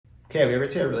Okay, we ever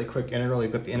take a really quick integral, we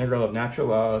put the integral of natural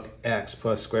log x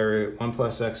plus square root 1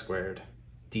 plus x squared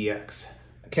dx.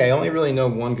 Okay, I only really know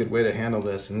one good way to handle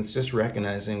this, and it's just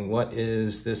recognizing what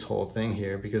is this whole thing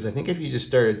here, because I think if you just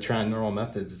started trying normal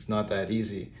methods, it's not that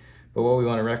easy. But what we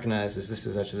want to recognize is this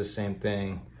is actually the same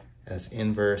thing as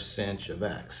inverse sinh of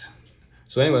x.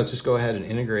 So anyway, let's just go ahead and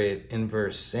integrate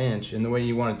inverse sinh. And the way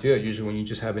you want to do it, usually when you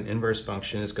just have an inverse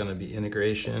function, is going to be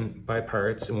integration by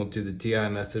parts, and we'll do the di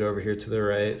method over here to the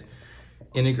right.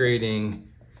 Integrating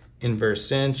inverse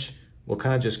sinh, we'll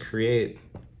kind of just create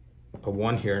a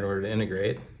 1 here in order to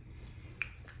integrate.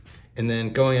 And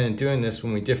then going in and doing this,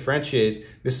 when we differentiate,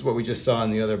 this is what we just saw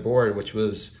on the other board, which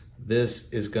was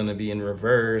this is going to be in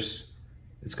reverse.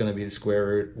 It's going to be the square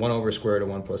root 1 over square root of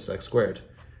 1 plus x squared.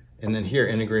 And then here,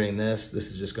 integrating this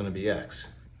is just going to be x.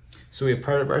 So we have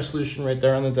part of our solution right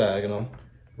there on the diagonal,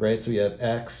 right? So we have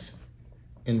x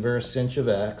inverse sinh of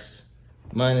x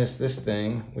minus this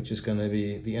thing, which is going to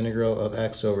be the integral of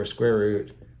x over square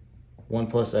root 1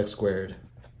 plus x squared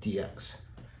dx.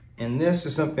 And this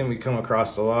is something we come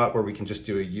across a lot where we can just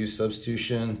do a u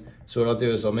substitution. So what I'll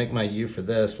do is I'll make my u for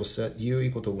this. We'll set u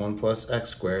equal to 1 plus x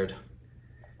squared.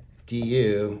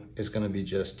 du is going to be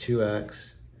just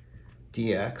 2x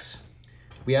dx.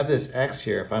 We have this x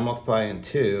here. If I multiply in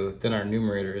 2, then our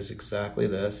numerator is exactly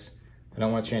this. I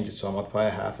don't want to change it, so I'll multiply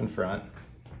a half in front.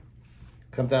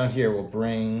 Come down here, we'll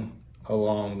bring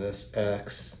along this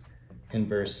x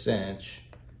inverse sinh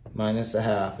minus a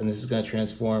half, and this is going to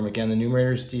transform. Again, the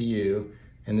numerator is du,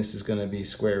 and this is going to be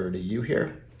square root of u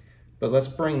here. But let's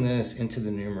bring this into the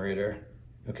numerator,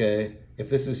 okay? If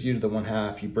this is u to the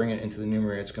 1/2, you bring it into the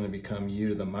numerator, it's going to become u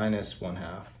to the minus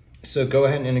 1/2. So go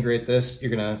ahead and integrate this.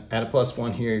 You're going to add a plus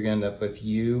 1 here. You're going to end up with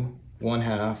u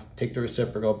 1/2. Take the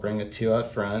reciprocal, bring a 2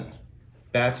 out front.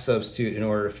 Back substitute in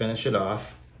order to finish it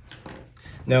off.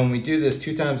 Now when we do this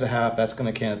 2 times a half, that's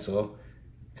going to cancel.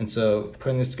 And so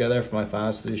putting this together for my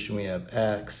final solution, we have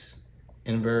x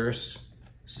inverse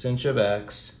sinh of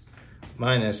x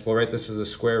minus, we'll write this as a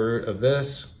square root of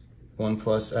this, 1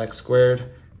 plus x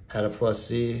squared, add a plus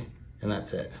c, and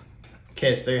that's it.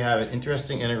 Okay, so there you have it.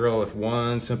 Interesting integral with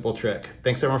one simple trick.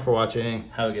 Thanks everyone for watching.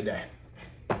 Have a good day.